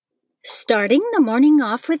Starting the morning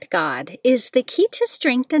off with God is the key to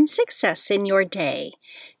strength and success in your day.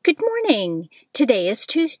 Good morning. Today is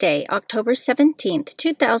Tuesday, October 17th,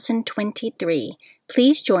 2023.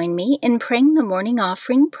 Please join me in praying the morning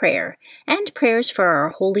offering prayer and prayers for our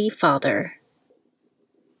Holy Father.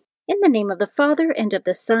 In the name of the Father, and of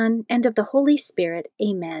the Son, and of the Holy Spirit,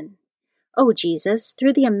 Amen. O Jesus,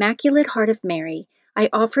 through the Immaculate Heart of Mary, I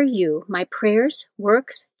offer you my prayers,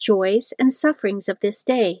 works, joys, and sufferings of this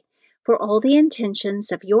day, for all the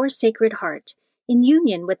intentions of your Sacred Heart, in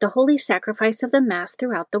union with the holy sacrifice of the Mass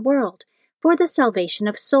throughout the world, for the salvation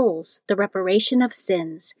of souls, the reparation of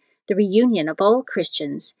sins, the reunion of all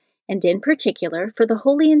Christians, and in particular for the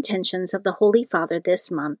holy intentions of the Holy Father this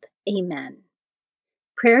month. Amen.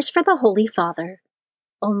 Prayers for the Holy Father.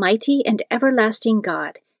 Almighty and everlasting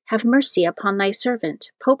God, have mercy upon thy servant,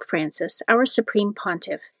 Pope Francis, our Supreme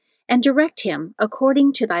Pontiff, and direct him,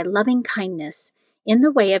 according to thy loving kindness, in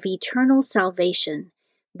the way of eternal salvation,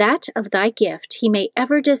 that of thy gift he may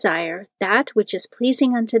ever desire that which is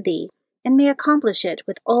pleasing unto thee, and may accomplish it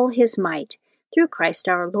with all his might, through Christ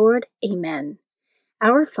our Lord. Amen.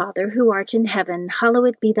 Our Father, who art in heaven,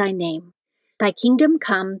 hallowed be thy name. Thy kingdom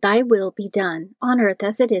come, thy will be done, on earth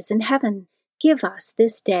as it is in heaven. Give us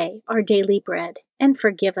this day our daily bread, and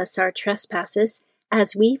forgive us our trespasses,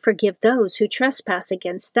 as we forgive those who trespass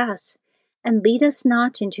against us. And lead us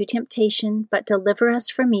not into temptation, but deliver us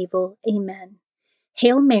from evil. Amen.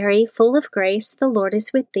 Hail Mary, full of grace, the Lord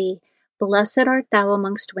is with thee. Blessed art thou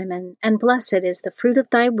amongst women, and blessed is the fruit of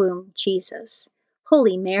thy womb, Jesus.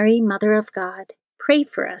 Holy Mary, Mother of God, pray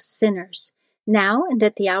for us sinners, now and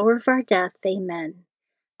at the hour of our death. Amen.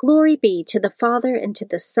 Glory be to the Father, and to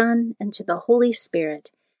the Son, and to the Holy Spirit,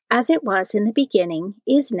 as it was in the beginning,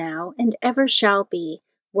 is now, and ever shall be,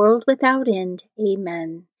 world without end.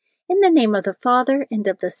 Amen. In the name of the Father, and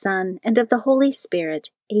of the Son, and of the Holy Spirit.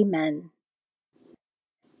 Amen.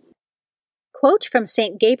 Quote from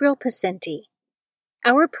St. Gabriel Possenti.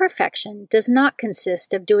 Our perfection does not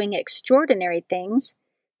consist of doing extraordinary things,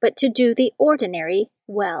 but to do the ordinary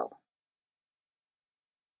well.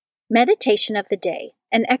 Meditation of the Day.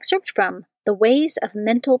 An excerpt from The Ways of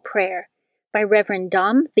Mental Prayer by Reverend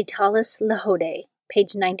Dom Vitalis Lahode,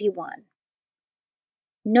 page 91.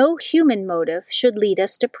 No human motive should lead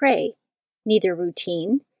us to pray, neither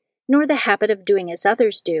routine, nor the habit of doing as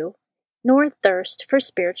others do, nor thirst for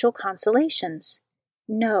spiritual consolations.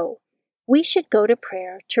 No, we should go to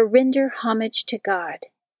prayer to render homage to God.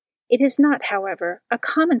 It is not, however, a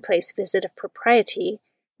commonplace visit of propriety,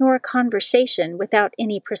 nor a conversation without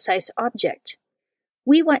any precise object.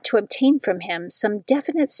 We want to obtain from him some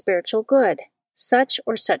definite spiritual good, such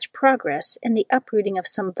or such progress in the uprooting of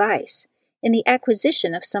some vice, in the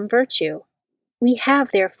acquisition of some virtue. We have,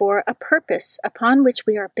 therefore, a purpose upon which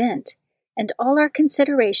we are bent, and all our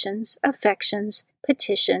considerations, affections,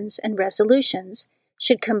 petitions, and resolutions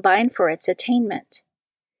should combine for its attainment.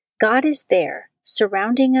 God is there,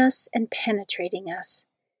 surrounding us and penetrating us,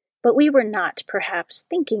 but we were not, perhaps,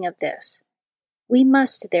 thinking of this. We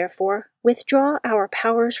must, therefore, withdraw our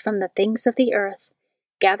powers from the things of the earth,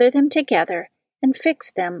 gather them together, and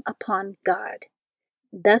fix them upon God.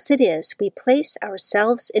 Thus it is we place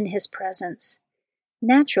ourselves in his presence.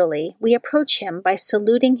 Naturally, we approach him by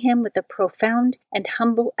saluting him with a profound and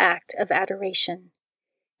humble act of adoration.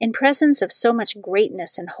 In presence of so much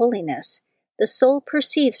greatness and holiness, the soul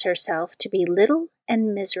perceives herself to be little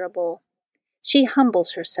and miserable. She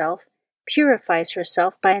humbles herself, purifies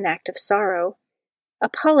herself by an act of sorrow,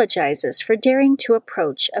 apologizes for daring to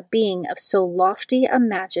approach a being of so lofty a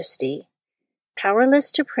majesty.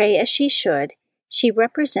 Powerless to pray as she should, she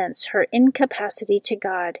represents her incapacity to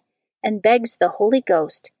God and begs the Holy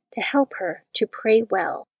Ghost to help her to pray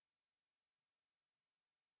well.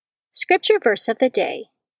 Scripture verse of the day.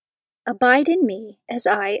 Abide in me as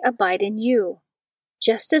I abide in you.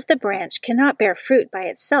 Just as the branch cannot bear fruit by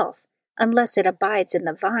itself unless it abides in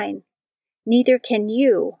the vine, neither can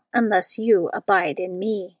you unless you abide in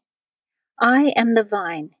me. I am the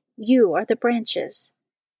vine, you are the branches.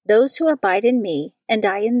 Those who abide in me, and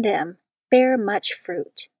I in them, bear much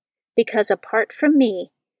fruit, because apart from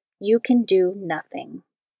me, you can do nothing.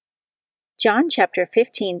 John chapter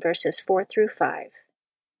 15, verses 4 through 5.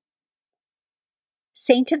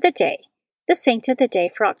 Saint of the Day. The saint of the day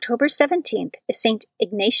for October 17th is Saint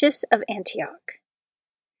Ignatius of Antioch.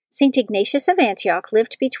 Saint Ignatius of Antioch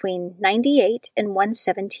lived between 98 and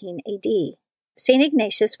 117 AD. Saint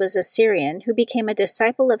Ignatius was a Syrian who became a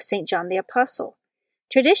disciple of Saint John the Apostle.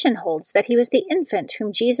 Tradition holds that he was the infant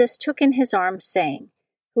whom Jesus took in his arms, saying,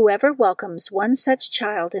 "Whoever welcomes one such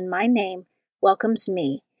child in my name welcomes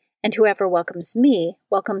me, and whoever welcomes me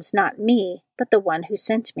welcomes not me, but the one who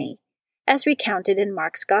sent me." as recounted in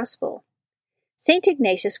Mark's Gospel. St.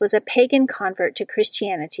 Ignatius was a pagan convert to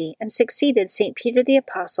Christianity and succeeded St. Peter the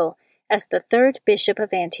Apostle as the third bishop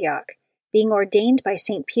of Antioch, being ordained by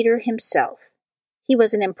St. Peter himself. He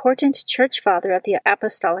was an important church father of the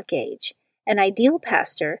apostolic age, an ideal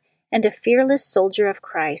pastor, and a fearless soldier of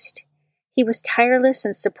Christ. He was tireless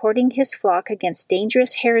in supporting his flock against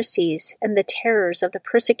dangerous heresies and the terrors of the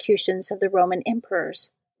persecutions of the Roman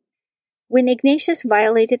emperors. When Ignatius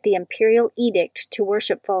violated the imperial edict to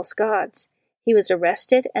worship false gods, he was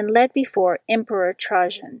arrested and led before Emperor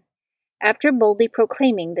Trajan. After boldly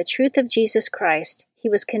proclaiming the truth of Jesus Christ, he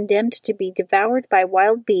was condemned to be devoured by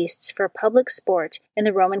wild beasts for public sport in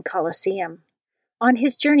the Roman Colosseum. On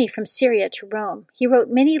his journey from Syria to Rome, he wrote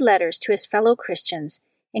many letters to his fellow Christians,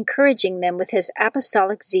 encouraging them with his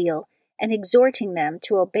apostolic zeal and exhorting them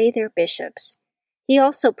to obey their bishops. He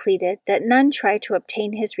also pleaded that none try to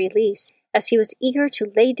obtain his release, as he was eager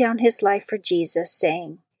to lay down his life for Jesus,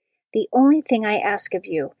 saying, "The only thing I ask of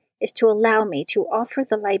you is to allow me to offer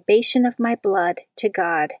the libation of my blood to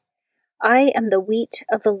God. I am the wheat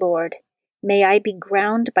of the Lord. May I be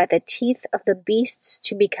ground by the teeth of the beasts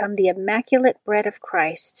to become the immaculate bread of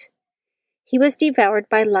Christ." He was devoured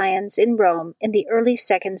by lions in Rome in the early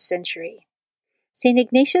 2nd century. St.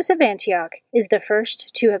 Ignatius of Antioch is the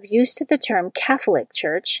first to have used the term Catholic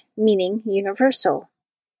Church, meaning universal.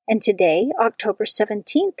 And today, October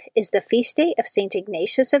 17th, is the feast day of St.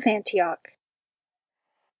 Ignatius of Antioch.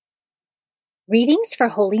 Readings for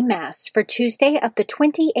Holy Mass for Tuesday of the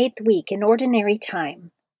 28th week in Ordinary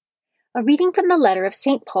Time. A reading from the letter of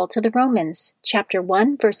St. Paul to the Romans, chapter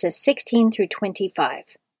 1, verses 16 through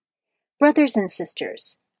 25. Brothers and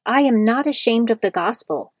sisters, I am not ashamed of the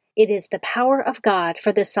gospel. It is the power of God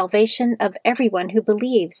for the salvation of everyone who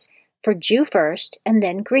believes, for Jew first and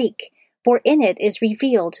then Greek. For in it is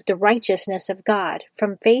revealed the righteousness of God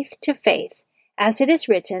from faith to faith, as it is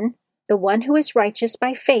written, "The one who is righteous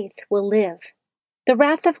by faith will live." The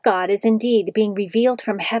wrath of God is indeed being revealed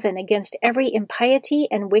from heaven against every impiety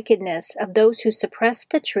and wickedness of those who suppress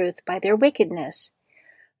the truth by their wickedness.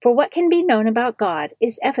 For what can be known about God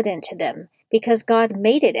is evident to them, because God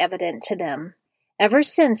made it evident to them. Ever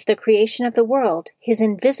since the creation of the world, his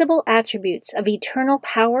invisible attributes of eternal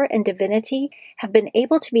power and divinity have been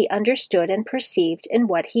able to be understood and perceived in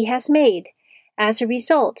what he has made. As a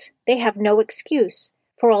result, they have no excuse,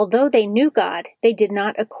 for although they knew God, they did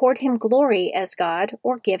not accord him glory as God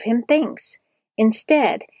or give him thanks.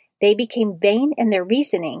 Instead, they became vain in their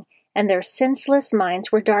reasoning, and their senseless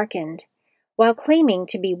minds were darkened. While claiming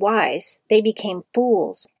to be wise, they became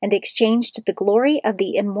fools and exchanged the glory of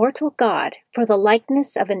the immortal God for the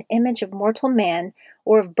likeness of an image of mortal man,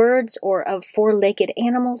 or of birds, or of four-legged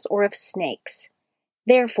animals, or of snakes.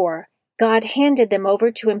 Therefore, God handed them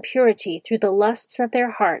over to impurity through the lusts of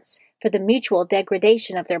their hearts for the mutual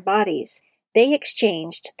degradation of their bodies. They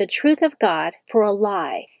exchanged the truth of God for a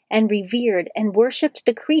lie and revered and worshipped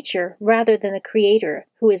the creature rather than the Creator,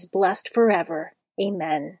 who is blessed forever.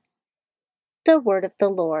 Amen. The Word of the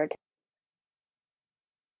Lord.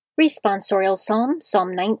 Responsorial Psalm,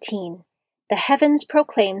 Psalm 19. The heavens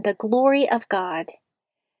proclaim the glory of God.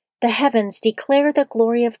 The heavens declare the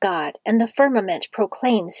glory of God, and the firmament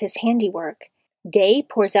proclaims his handiwork. Day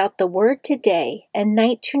pours out the word to day, and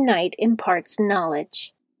night to night imparts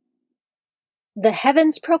knowledge. The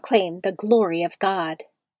heavens proclaim the glory of God.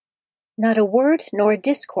 Not a word nor a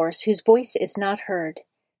discourse whose voice is not heard.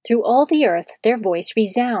 Through all the earth their voice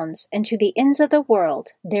resounds, and to the ends of the world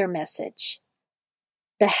their message.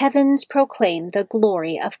 The heavens proclaim the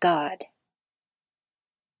glory of God.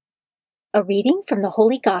 A reading from the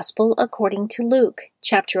Holy Gospel according to Luke,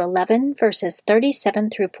 chapter 11, verses 37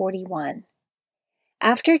 through 41.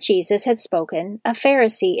 After Jesus had spoken, a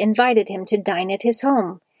Pharisee invited him to dine at his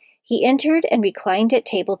home. He entered and reclined at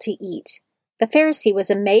table to eat. The Pharisee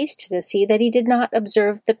was amazed to see that he did not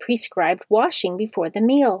observe the prescribed washing before the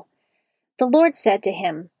meal. The Lord said to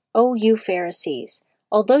him, "O you Pharisees,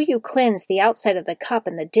 although you cleanse the outside of the cup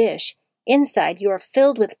and the dish, inside you are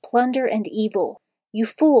filled with plunder and evil. You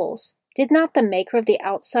fools, did not the Maker of the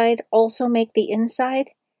outside also make the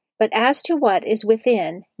inside? But as to what is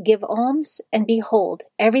within, give alms, and behold,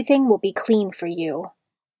 everything will be clean for you."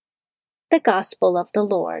 The Gospel of the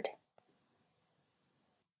Lord.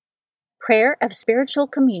 Prayer of Spiritual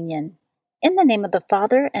Communion. In the name of the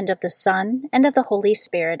Father, and of the Son, and of the Holy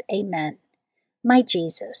Spirit. Amen. My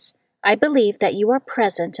Jesus, I believe that you are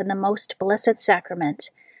present in the most blessed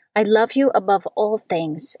sacrament. I love you above all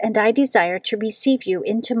things, and I desire to receive you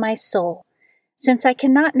into my soul. Since I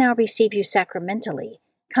cannot now receive you sacramentally,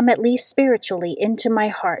 come at least spiritually into my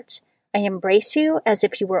heart. I embrace you as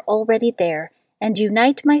if you were already there, and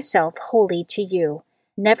unite myself wholly to you.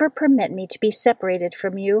 Never permit me to be separated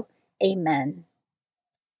from you. Amen.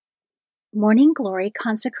 Morning Glory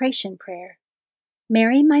Consecration Prayer.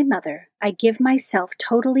 Mary, my mother, I give myself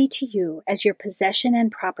totally to you as your possession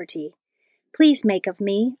and property. Please make of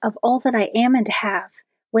me, of all that I am and have,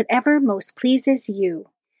 whatever most pleases you.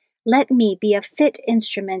 Let me be a fit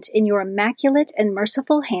instrument in your immaculate and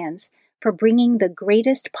merciful hands for bringing the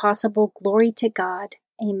greatest possible glory to God.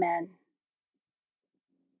 Amen.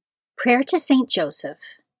 Prayer to Saint Joseph.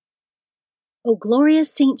 O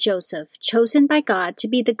glorious Saint Joseph, chosen by God to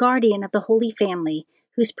be the guardian of the Holy Family,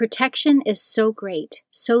 whose protection is so great,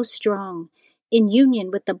 so strong, in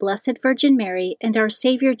union with the Blessed Virgin Mary and our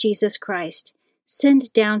Savior Jesus Christ,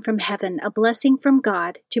 send down from heaven a blessing from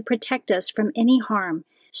God to protect us from any harm,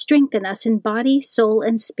 strengthen us in body, soul,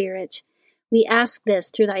 and spirit. We ask this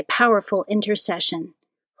through thy powerful intercession.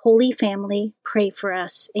 Holy Family, pray for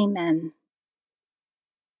us. Amen.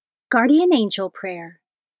 Guardian Angel Prayer.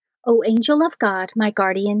 O angel of God, my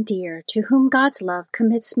guardian dear, to whom God's love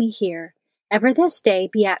commits me here, ever this day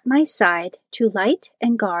be at my side, to light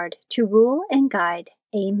and guard, to rule and guide.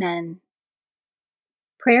 Amen.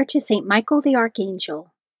 Prayer to Saint Michael the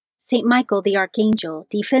Archangel. Saint Michael the Archangel,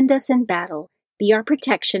 defend us in battle, be our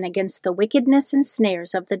protection against the wickedness and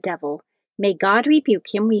snares of the devil. May God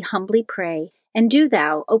rebuke him, we humbly pray, and do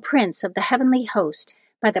thou, O Prince of the heavenly host,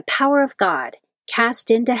 by the power of God,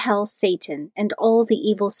 cast into hell Satan and all the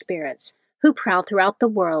evil spirits who prowl throughout the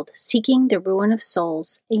world, seeking the ruin of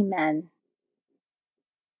souls. Amen.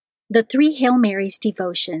 The Three Hail Marys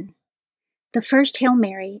Devotion. The first Hail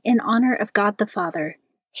Mary, in honor of God the Father.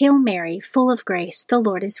 Hail Mary, full of grace, the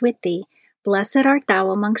Lord is with thee. Blessed art thou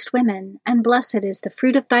amongst women, and blessed is the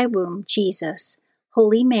fruit of thy womb, Jesus.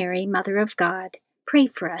 Holy Mary, Mother of God, pray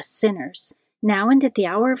for us sinners, now and at the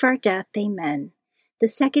hour of our death. Amen. The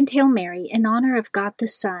second Hail Mary, in honor of God the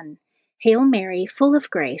Son. Hail Mary, full of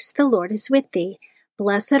grace, the Lord is with thee.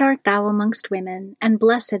 Blessed art thou amongst women, and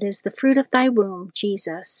blessed is the fruit of thy womb,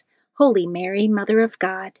 Jesus. Holy Mary, Mother of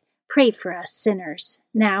God, pray for us sinners,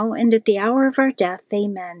 now and at the hour of our death.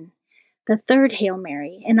 Amen. The third Hail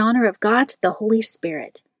Mary, in honor of God the Holy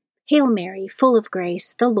Spirit. Hail Mary, full of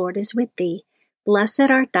grace, the Lord is with thee. Blessed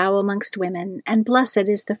art thou amongst women, and blessed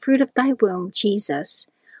is the fruit of thy womb, Jesus.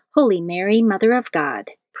 Holy Mary, Mother of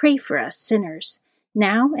God, pray for us sinners,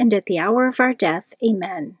 now and at the hour of our death.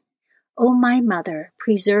 Amen. O my Mother,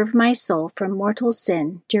 preserve my soul from mortal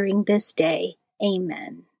sin during this day.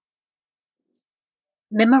 Amen.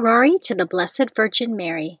 Memorare to the Blessed Virgin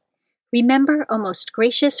Mary. Remember, O most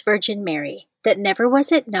gracious Virgin Mary, that never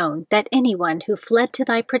was it known that anyone who fled to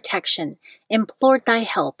thy protection, implored thy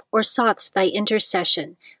help, or sought thy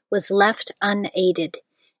intercession, was left unaided.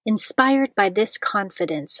 Inspired by this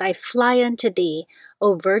confidence, I fly unto thee,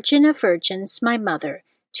 O Virgin of Virgins, my Mother.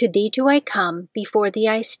 To thee do I come, before thee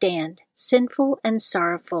I stand, sinful and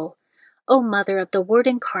sorrowful. O Mother of the Word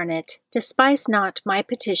incarnate, despise not my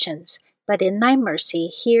petitions, but in thy mercy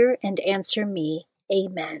hear and answer me.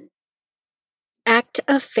 Amen. Act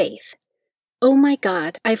of Faith. O my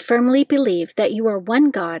God, I firmly believe that you are one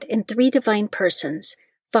God in three divine persons,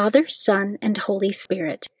 Father, Son, and Holy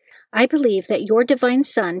Spirit. I believe that your divine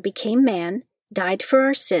Son became man, died for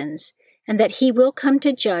our sins, and that he will come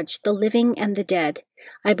to judge the living and the dead.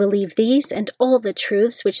 I believe these and all the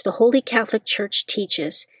truths which the Holy Catholic Church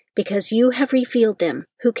teaches, because you have revealed them,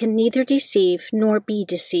 who can neither deceive nor be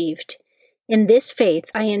deceived. In this faith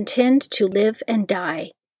I intend to live and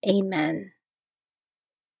die. Amen.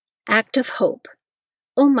 Act of Hope.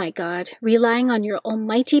 O my God, relying on your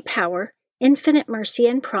almighty power, infinite mercy,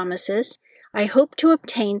 and promises, I hope to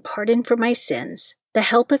obtain pardon for my sins, the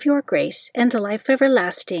help of your grace, and the life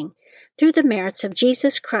everlasting, through the merits of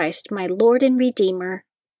Jesus Christ, my Lord and Redeemer.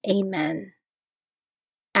 Amen.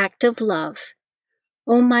 Act of Love.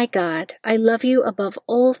 O my God, I love you above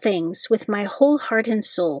all things with my whole heart and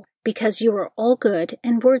soul, because you are all good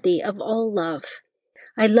and worthy of all love.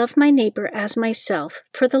 I love my neighbor as myself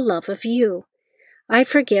for the love of you. I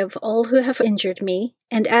forgive all who have injured me,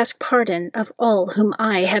 and ask pardon of all whom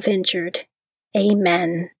I have injured.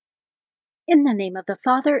 Amen. In the name of the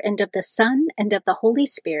Father, and of the Son, and of the Holy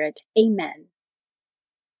Spirit. Amen.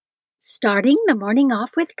 Starting the morning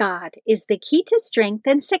off with God is the key to strength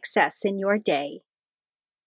and success in your day.